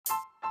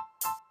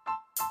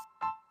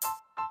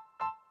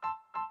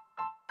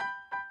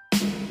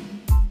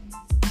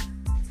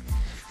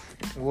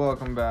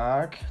Welcome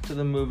back to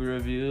the movie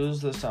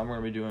reviews. This time we're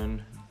going to be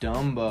doing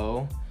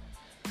Dumbo.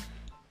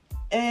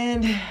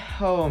 And,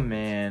 oh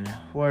man,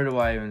 where do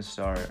I even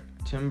start?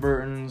 Tim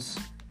Burton's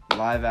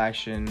live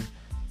action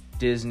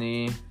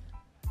Disney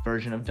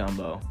version of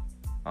Dumbo.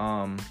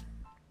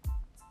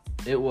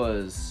 It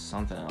was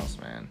something else,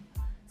 man.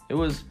 It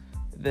was,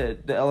 the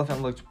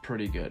elephant looked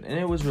pretty good, and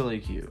it was really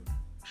cute.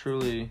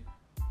 Truly,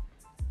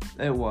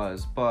 it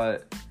was,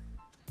 but,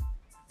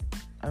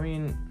 I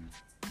mean,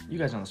 you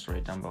guys know the story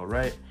of Dumbo,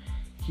 right?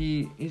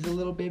 He's a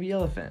little baby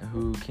elephant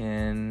who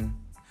can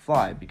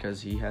fly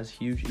because he has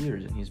huge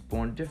ears and he's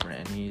born different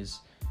and he's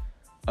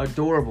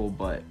adorable,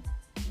 but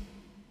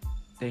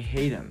they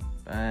hate him.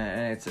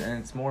 And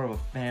it's more of a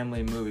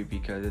family movie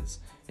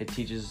because it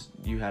teaches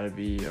them how to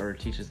be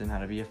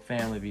a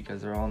family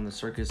because they're all in the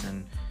circus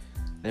and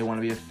they want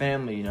to be a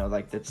family. You know,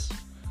 like that's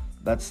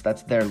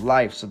their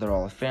life. So they're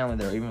all a family.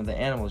 They're even the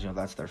animals. You know,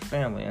 that's their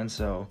family. And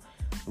so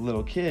the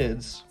little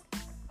kids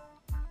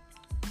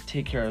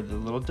take care of the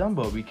little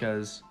Dumbo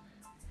because,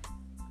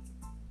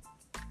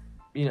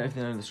 you know, if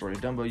you know the story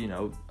of Dumbo, you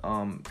know,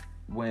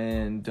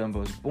 when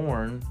Dumbo's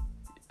born,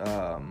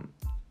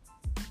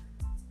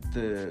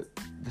 the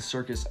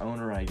circus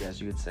owner, I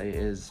guess you could say,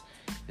 is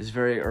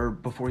very, or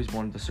before he's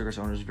born, the circus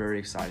owner is very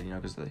excited, you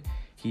know, because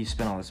he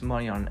spent all this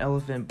money on an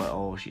elephant,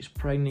 but she's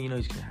pregnant, you know,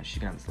 she's gonna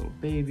have this little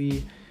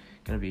baby,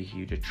 gonna be a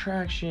huge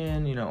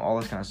attraction, you know, all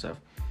this kind of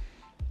stuff.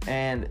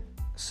 And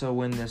so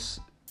when this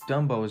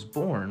Dumbo is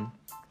born,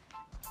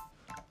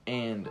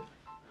 and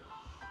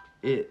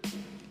it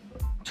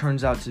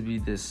turns out to be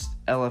this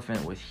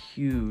elephant with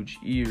huge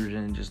ears,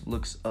 and it just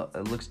looks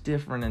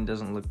different and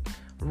doesn't look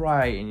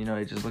right, and you know,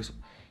 he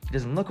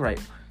doesn't look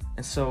right.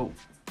 And so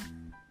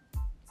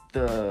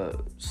the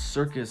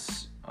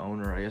circus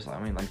owner,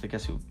 the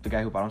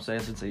guy who bought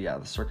him,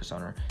 the circus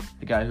owner,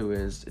 the guy who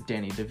is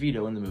Danny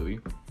DeVito in the movie.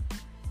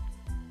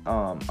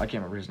 I can't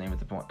remember his name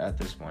at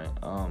this point.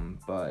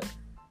 But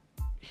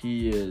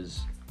he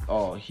is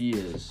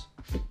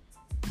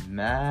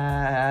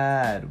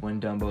mad when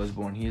Dumbo is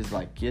born. He is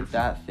like, get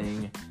that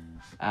thing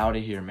out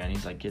of here, man.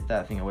 He's like, get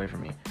that thing away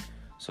from me.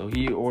 So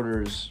he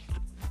orders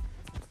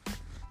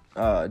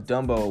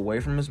Dumbo away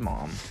from his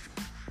mom.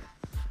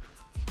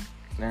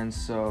 And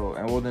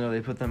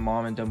they put the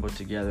mom and Dumbo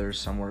together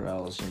somewhere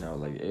else, you know,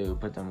 like,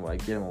 put them,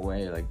 like, get them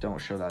away, like, don't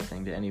show that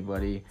thing to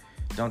anybody,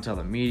 don't tell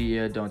the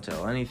media, don't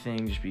tell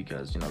anything, just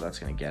because, you know, that's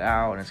gonna get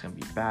out, and it's gonna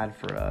be bad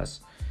for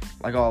us,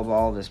 like,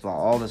 all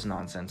this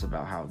nonsense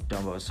about how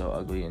Dumbo is so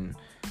ugly, and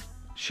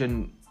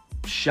shouldn't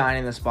shine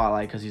in the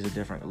spotlight, because he's a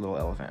different little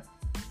elephant,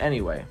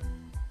 anyway,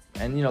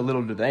 and, you know,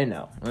 little do they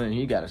know, I mean,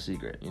 he got a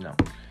secret, you know,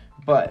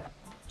 but,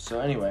 so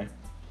anyway,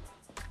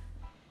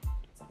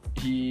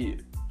 he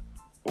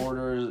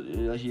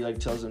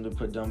tells him to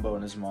put Dumbo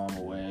and his mom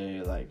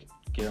away, like,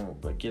 get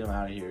him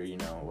out of here, you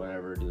know,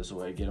 whatever, do this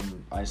away, get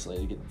him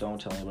isolated, don't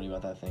tell anybody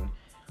about that thing.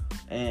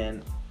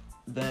 And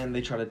then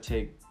they try to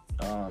take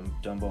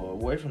Dumbo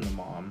away from the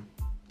mom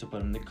to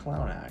put him in the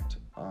clown act,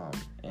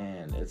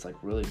 and it's like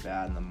really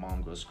bad, and the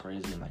mom goes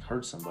crazy and like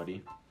hurts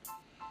somebody.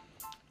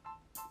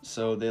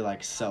 So they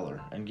like sell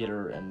her and get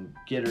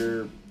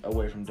her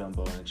away from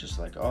Dumbo, and it's just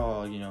like,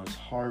 oh, you know, it's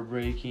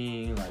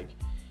heartbreaking, like,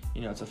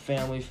 you know, it's a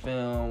family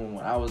film.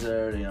 When I was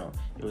there, you know,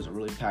 it was a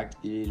really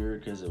packed theater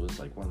because it was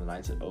like one of the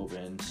nights it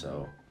opened,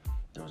 so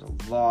there was a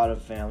lot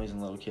of families and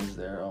little kids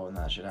there. Oh, and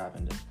that shit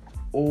happened.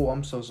 Oh,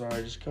 I'm so sorry,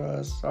 I just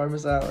cussed. Sorry,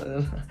 Miss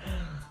Allen.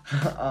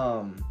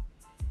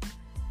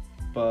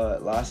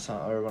 But last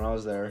time, or when I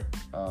was there,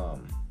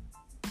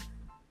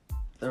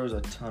 there was a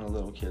ton of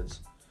little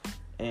kids,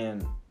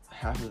 and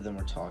half of them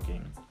were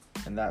talking,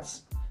 and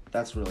that's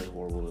really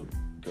horrible to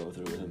go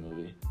through with a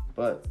movie.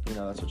 But, you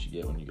know, that's what you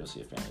get when you go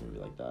see a family movie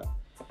like that.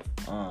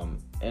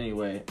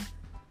 Anyway,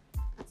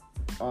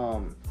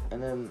 and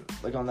then,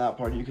 like, on that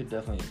part, you could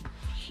definitely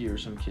hear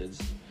some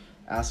kids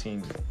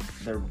asking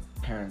their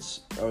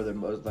parents, or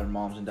their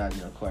moms and dads,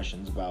 you know,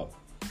 questions about,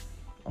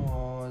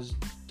 oh, is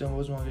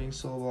Dumbo's mom getting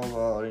so blah,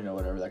 blah, or, you know,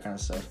 whatever, that kind of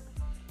stuff.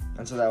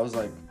 And so that was,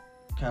 like,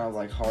 kind of,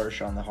 like,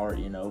 harsh on the heart,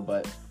 you know,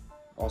 but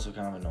also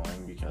kind of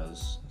annoying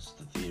because it's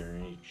the theater,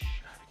 and you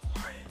gotta be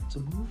quiet. It's a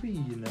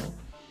movie, you know?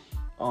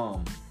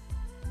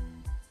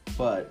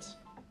 But,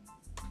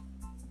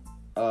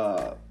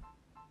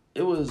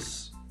 it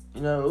was,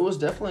 you know, it was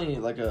definitely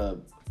like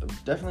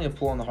definitely a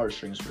pull on the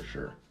heartstrings for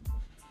sure,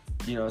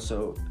 you know,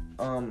 so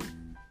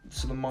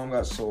the mom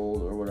got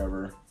sold or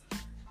whatever,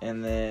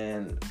 and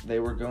then they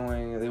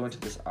went to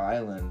this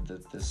island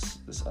that this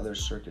other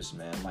circus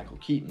man, Michael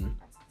Keaton,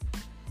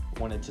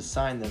 wanted to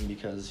sign them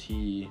because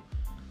they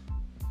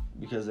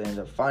ended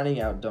up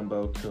finding out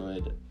Dumbo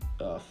could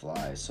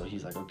fly, so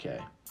he's like, okay,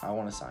 I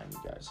want to sign you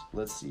guys.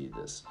 Let's see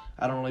this.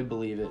 I don't really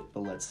believe it,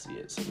 but let's see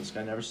it. So this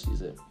guy never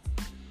sees it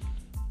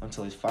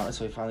until he finally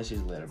sees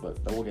it later, but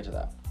we'll get to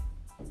that.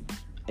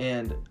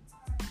 And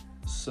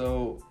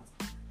so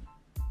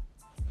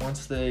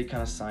once they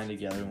kind of signed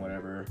together and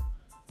whatever,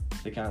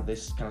 they kind of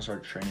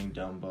started training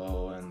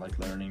Dumbo and like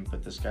learning,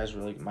 but this guy's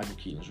Michael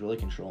Keaton is really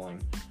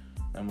controlling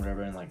and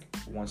whatever, and like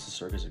wants the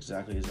circus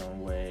exactly his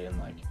own way, and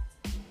like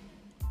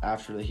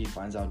after that he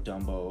finds out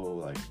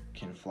Dumbo like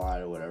can fly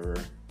or whatever,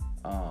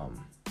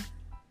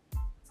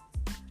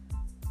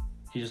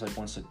 he just like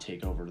wants to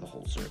take over the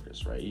whole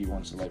circus, right? He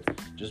wants to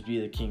like just be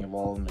the king of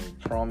all of them. And he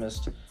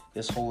promised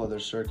this whole other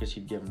circus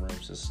he'd give him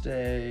rooms to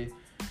stay,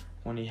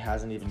 when he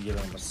hasn't even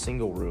given them a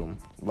single room.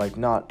 Like,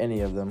 not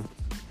any of them,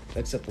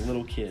 except the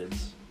little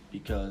kids,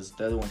 because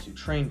they're the ones who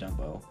trained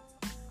Dumbo.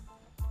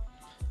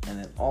 And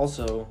then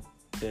also,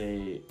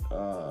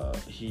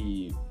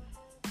 he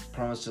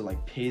promised to,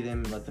 like, pay them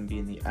and let them be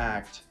in the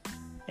act,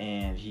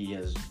 and he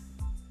has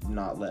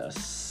not let a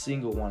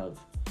single one of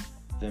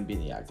them be in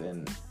the act.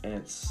 And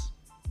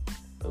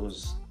it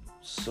was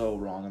so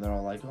wrong. And they're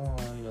all like, oh,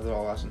 they're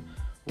all asking,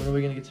 when are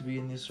we going to get to be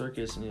in the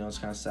circus? And, it's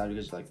kind of sad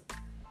because, like,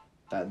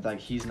 that, like,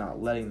 he's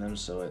not letting them,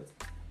 so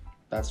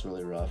that's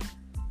really rough.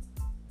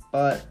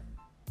 But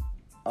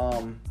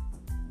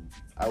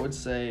I would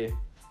say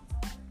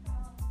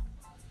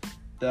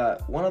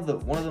that one of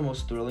the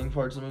most thrilling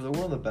parts of the movie,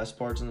 one of the best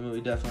parts in the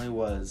movie, definitely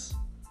was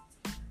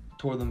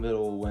toward the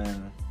middle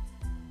when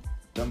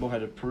Dumbo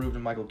had to prove to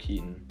Michael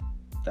Keaton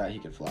that he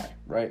could fly,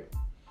 right?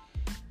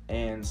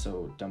 And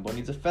so Dumbo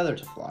needs a feather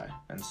to fly.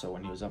 And so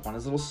when he was up on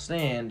his little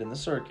stand in the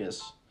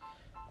circus,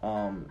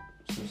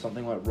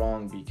 something went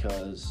wrong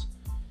because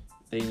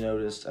they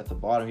noticed at the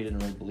bottom he didn't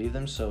really believe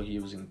them, so he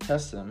was going to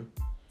test them.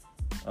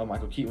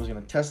 Michael Keaton was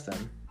going to test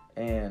them,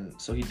 and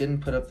so he didn't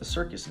put up the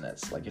circus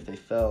nets. Like, if they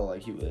fell,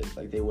 like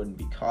they wouldn't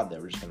be caught. They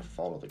were just going to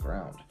fall to the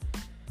ground.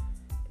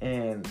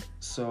 And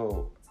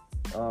so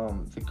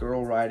the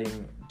girl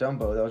riding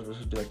Dumbo, that was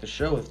supposed to be like the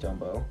show with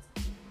Dumbo,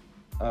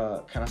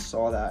 kind of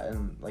saw that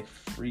and like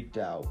freaked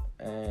out,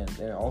 and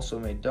it also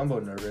made Dumbo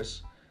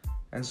nervous,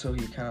 and so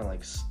he kind of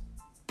like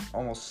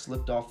almost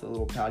slipped off the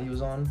little pad he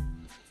was on,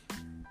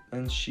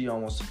 and she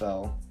almost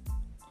fell.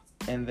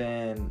 And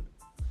then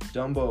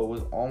Dumbo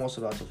was almost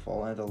about to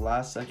fall, and at the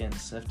last second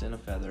sniffed in a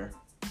feather,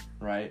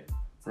 right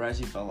as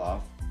he fell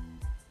off.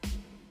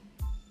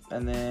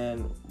 And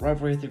then right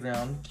before he hit the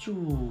ground,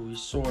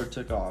 his sword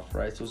took off,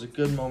 right? So it was a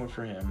good moment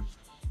for him,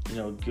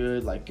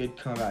 good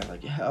comeback,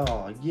 like,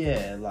 oh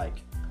yeah, like,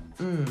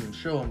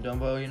 show him,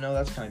 Dumbo,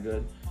 that's kind of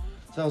good.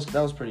 So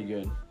that was pretty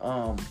good.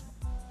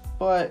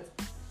 But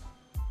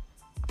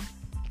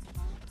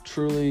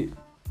truly,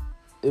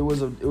 it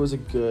was a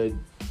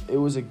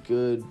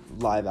good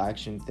live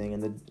action thing,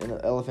 and the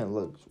elephant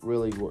looked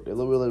really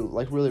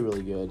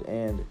good,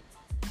 and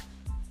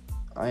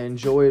I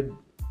enjoyed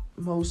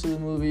most of the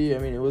movie. I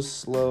mean, it was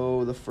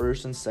slow. The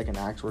first and second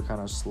acts were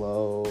kind of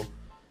slow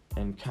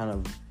and kind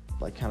of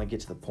get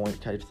to the point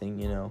type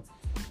thing,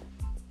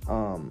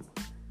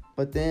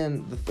 but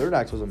then the third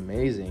act was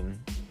amazing,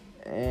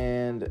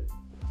 and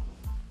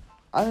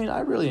I mean,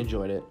 I really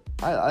enjoyed it.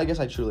 I guess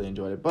I truly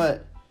enjoyed it,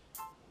 but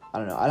I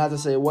don't know. I'd have to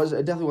say it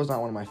definitely was not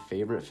one of my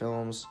favorite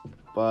films,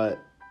 but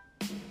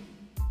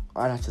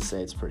I'd have to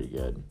say it's pretty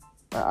good.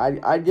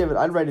 I'd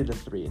rate it a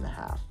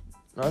 3.5.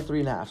 No,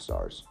 3.5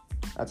 stars.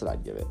 That's what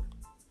I'd give it.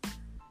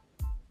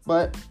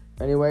 But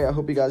anyway, I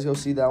hope you guys go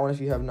see that one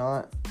if you have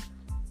not,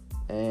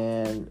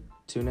 and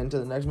tune into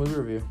the next movie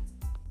review.